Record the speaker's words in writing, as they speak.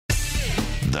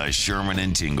The Sherman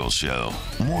and Tingle Show.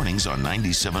 Mornings on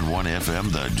 97.1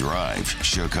 FM, The Drive,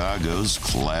 Chicago's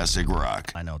classic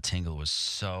rock. I know Tingle was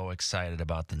so excited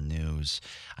about the news.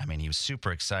 I mean, he was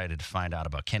super excited to find out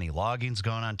about Kenny Loggins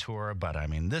going on tour, but I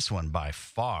mean, this one by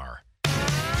far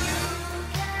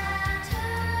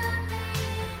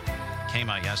came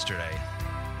out yesterday.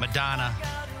 Madonna,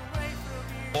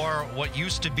 or what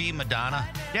used to be Madonna.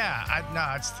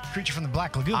 Yeah, it's the Creature from the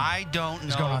Black Lagoon. I don't know.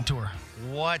 Who's going on tour?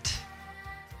 What?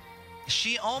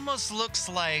 She almost looks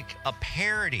like a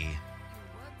parody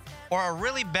or a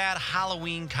really bad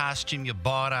Halloween costume you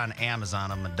bought on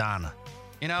Amazon of Madonna.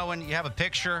 You know, when you have a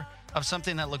picture of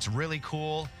something that looks really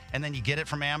cool and then you get it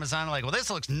from Amazon, like, well, this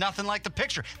looks nothing like the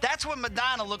picture. That's what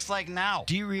Madonna looks like now.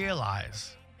 Do you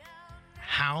realize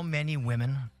how many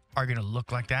women are going to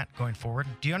look like that going forward?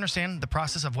 Do you understand the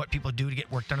process of what people do to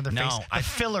get work done on their face? The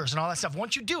fillers and all that stuff.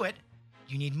 Once you do it,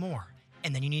 you need more.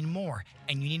 And then you need more.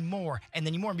 And you need more. And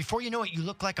then you need more. And before you know it, you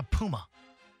look like a puma.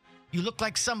 You look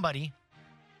like somebody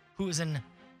who is an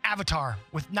avatar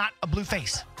with not a blue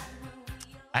face.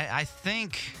 I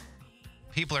think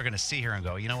people are going to see her and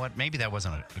go, you know what? Maybe that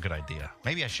wasn't a good idea.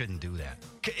 Maybe I shouldn't do that.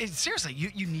 Seriously,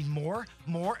 you need more,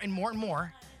 and more, and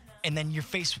more. And then your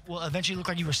face will eventually look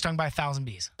like you were stung by 1,000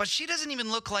 bees. But she doesn't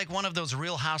even look like one of those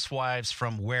Real Housewives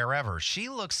from wherever. She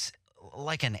looks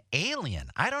like an alien.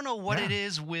 I don't know what it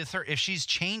is with her. If she's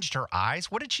changed her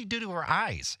eyes, what did she do to her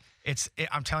eyes?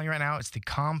 I'm telling you right now, it's the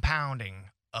compounding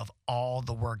of all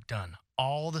the work done.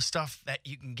 All the stuff that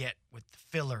you can get with the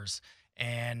fillers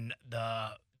and the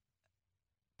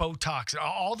Botox,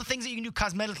 all the things that you can do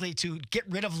cosmetically to get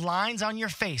rid of lines on your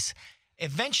face.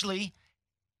 Eventually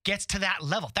gets to that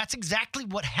level. That's exactly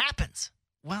what happens.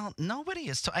 Well, nobody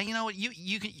is. You know what?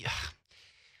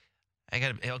 I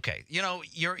got to. Okay. You know,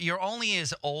 you're only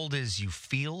as old as you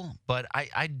feel, but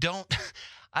I don't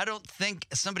think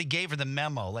somebody gave her the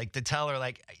memo, like to tell her,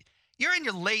 like, you're in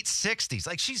your late 60s.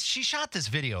 Like she shot this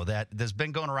video that's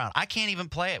been going around. I can't even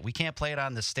play it. We can't play it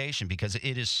on the station because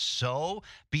it is so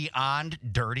beyond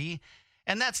dirty.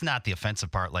 And that's not the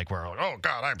offensive part, like where, oh,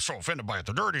 God, I'm so offended by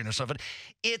the dirtiness of it.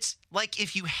 It's like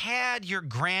if you had your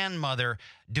grandmother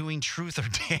doing Truth or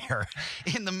Dare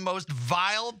in the most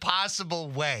vile possible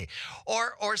way,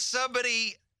 or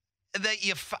somebody that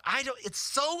it's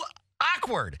so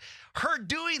awkward, her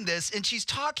doing this, and she's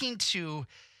talking to,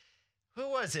 who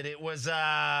was it? It was,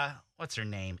 what's her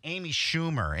name? Amy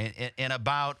Schumer, and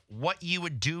about what you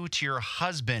would do to your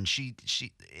husband.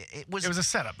 It was a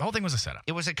setup. The whole thing was a setup.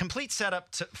 It was a complete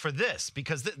setup for this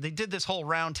because they did this whole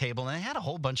round table, and they had a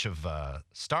whole bunch of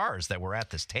stars that were at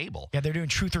this table. Yeah, they're doing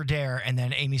Truth or Dare, and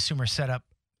then Amy Schumer set up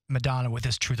Madonna with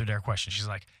this Truth or Dare question. She's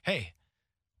like, hey,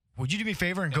 would you do me a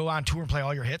favor and go on tour and play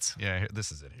all your hits? Yeah,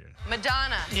 this is it here.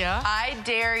 Madonna, yeah? I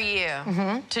dare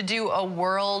you to do a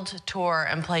world tour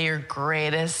and play your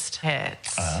greatest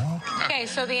hits. Okay,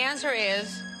 so the answer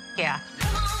is... Yeah.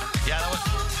 Yeah,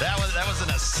 that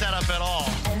wasn't a setup at all.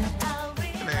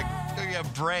 Give me a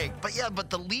break. But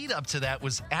the lead up to that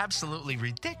was absolutely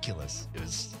ridiculous. It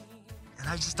was, and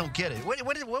I just don't get it.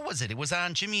 What was it? It was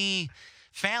on Jimmy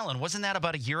Fallon. Wasn't that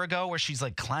about a year ago where she's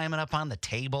like climbing up on the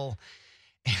table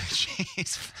and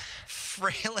she's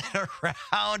frailing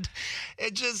around?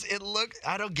 It looked,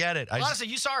 I don't get it. Honestly,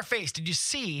 you saw her face. Did you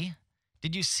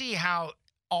see how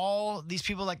all these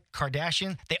people like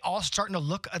Kardashian, they all starting to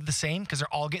look the same because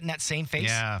they're all getting that same face?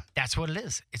 Yeah. That's what it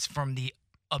is. It's from the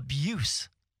abuse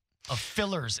of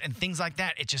fillers and things like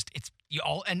that. You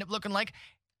all end up looking like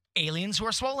aliens who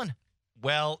are swollen.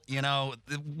 Well, you know,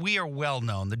 we are well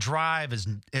known. The Drive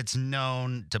it's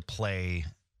known to play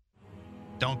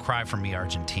Don't Cry for Me,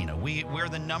 Argentina. We're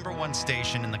the number one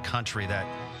station in the country that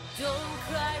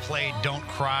played Don't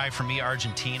Cry for Me,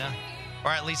 Argentina. Or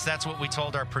at least that's what we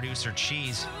told our producer,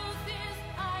 Cheese,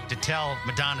 to tell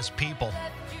Madonna's people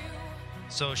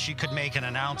so she could make an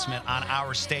announcement on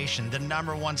our station, the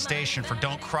number one station for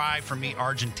Don't Cry for Me,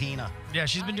 Argentina. Yeah,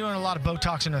 she's been doing a lot of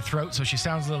Botox in her throat, so she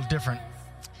sounds a little different.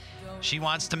 She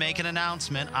wants to make an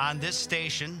announcement on this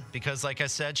station because, like I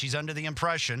said, she's under the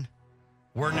impression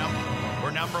we're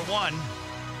number one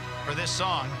for this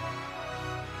song.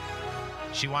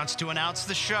 She wants to announce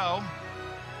the show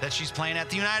that she's playing at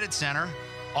the United Center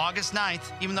August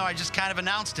 9th, even though I just kind of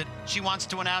announced it. She wants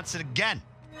to announce it again.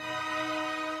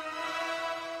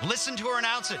 Listen to her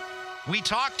announce it. We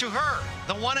talked to her,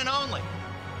 the one and only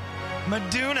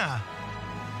Madonna.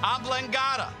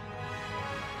 Oblongata.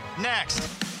 Next.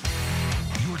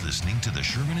 You're listening to the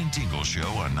Sherman and Tingle Show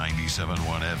on 97.1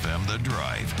 FM, The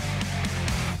Drive.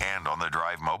 And on the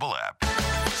Drive mobile app.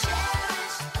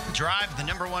 Drive, the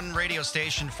number one radio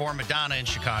station for Madonna in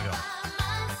Chicago.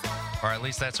 Or at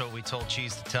least that's what we told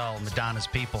Cheese to tell Madonna's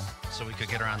people so we could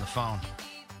get her on the phone.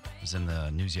 It was in the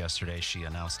news yesterday. She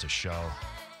announced a show.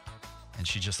 And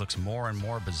she just looks more and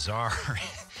more bizarre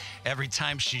every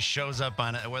time she shows up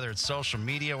on it, whether it's social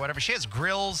media or whatever. She has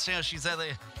grills. You know, she's at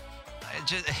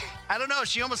I don't know.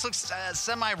 She almost looks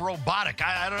semi-robotic.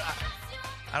 I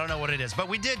don't know what it is. But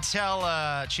we did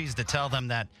tell Cheese to tell them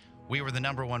that we were the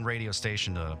number one radio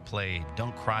station to play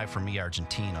Don't Cry for Me,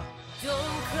 Argentina. Don't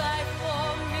cry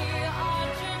for me,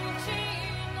 Argentina.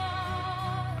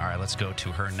 All right, let's go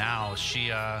to her now.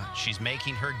 She's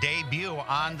making her debut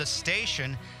on the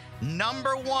station.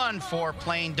 Number one for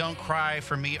playing Don't Cry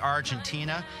for Me,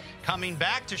 Argentina. Coming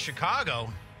back to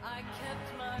Chicago,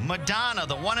 Madonna,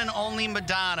 the one and only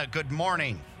Madonna. Good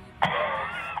morning.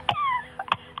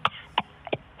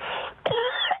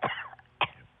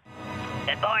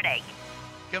 Good morning.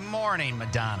 Good morning,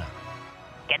 Madonna.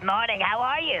 Good morning. How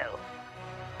are you?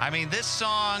 I mean, this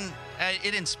song,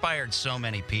 it inspired so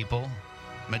many people.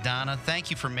 Madonna,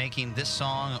 thank you for making this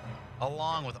song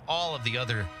along with all of the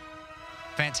other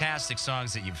fantastic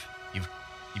songs that you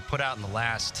put out in the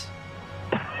last.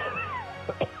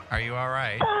 Are you all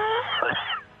right?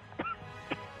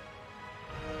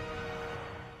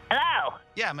 Hello.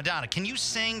 Yeah, Madonna, can you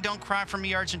sing Don't Cry for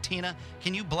Me, Argentina?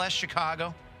 Can you bless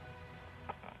Chicago?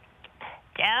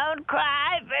 Don't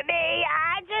cry for me,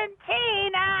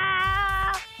 Argentina.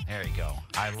 There you go.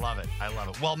 I love it. I love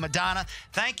it. Well, Madonna,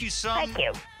 thank you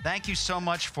so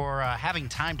much for having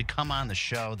time to come on the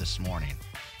show this morning.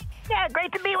 Yeah,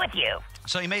 great to be with you.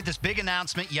 So you made this big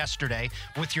announcement yesterday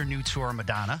with your new tour,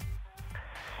 Madonna.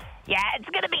 Yeah, it's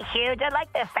going to be huge. I'd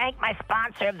like to thank my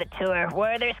sponsor of the tour,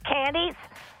 Werther's Candies.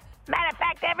 Matter of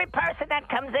fact, every person that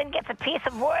comes in gets a piece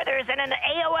of Werther's and an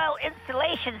AOL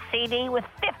installation CD with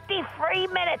 50 free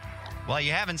minutes. Well,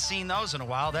 you haven't seen those in a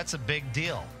while. That's a big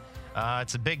deal.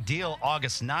 It's a big deal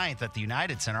August 9th at the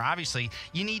United Center. Obviously,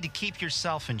 you need to keep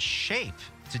yourself in shape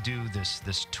to do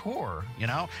this tour, you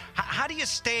know? How do you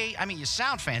stay, I mean, you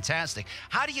sound fantastic.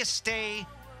 How do you stay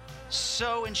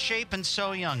so in shape and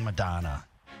so young, Madonna?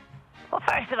 Well,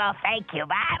 first of all, thank you.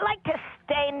 But I like to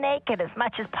stay naked as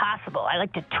much as possible. I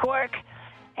like to twerk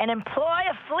and employ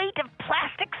a fleet of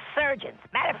plastic surgeons.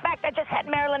 Matter of fact, I just had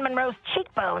Marilyn Monroe's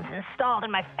cheekbones installed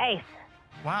in my face.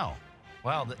 Wow.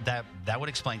 Well, that would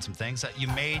explain some things. You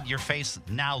made your face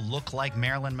now look like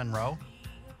Marilyn Monroe?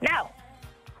 No.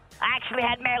 I actually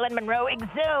had Marilyn Monroe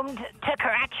exhumed, took her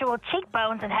actual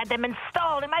cheekbones, and had them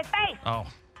installed in my face. Oh,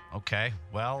 okay.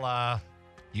 Well,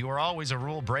 you were always a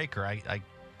rule breaker. I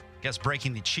guess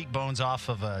breaking the cheekbones off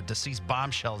of a deceased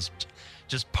bombshell is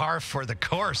just par for the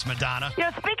course, Madonna. You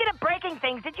know, speaking of breaking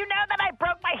things, did you know that I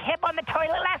broke my hip on the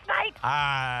toilet last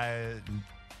night?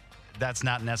 That's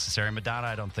not necessary. Madonna,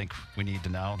 I don't think we need to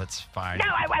know. That's fine. No,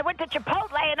 I went to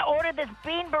Chipotle and ordered this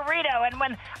bean burrito, and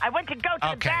when I went to go to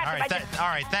the bathroom, all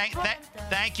right.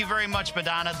 Thank you very much,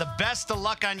 Madonna. The best of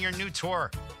luck on your new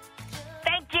tour.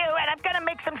 Thank you, and I'm going to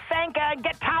make some Sanka and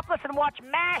get topless and watch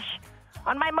MASH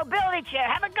on my mobility chair.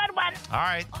 Have a good one. All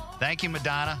right. Thank you,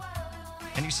 Madonna.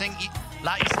 Can you sing?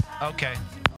 Okay.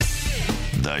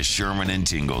 The Sherman and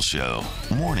Tingle Show.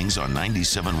 Mornings on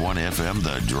 97.1 FM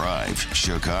The Drive,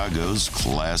 Chicago's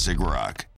classic rock.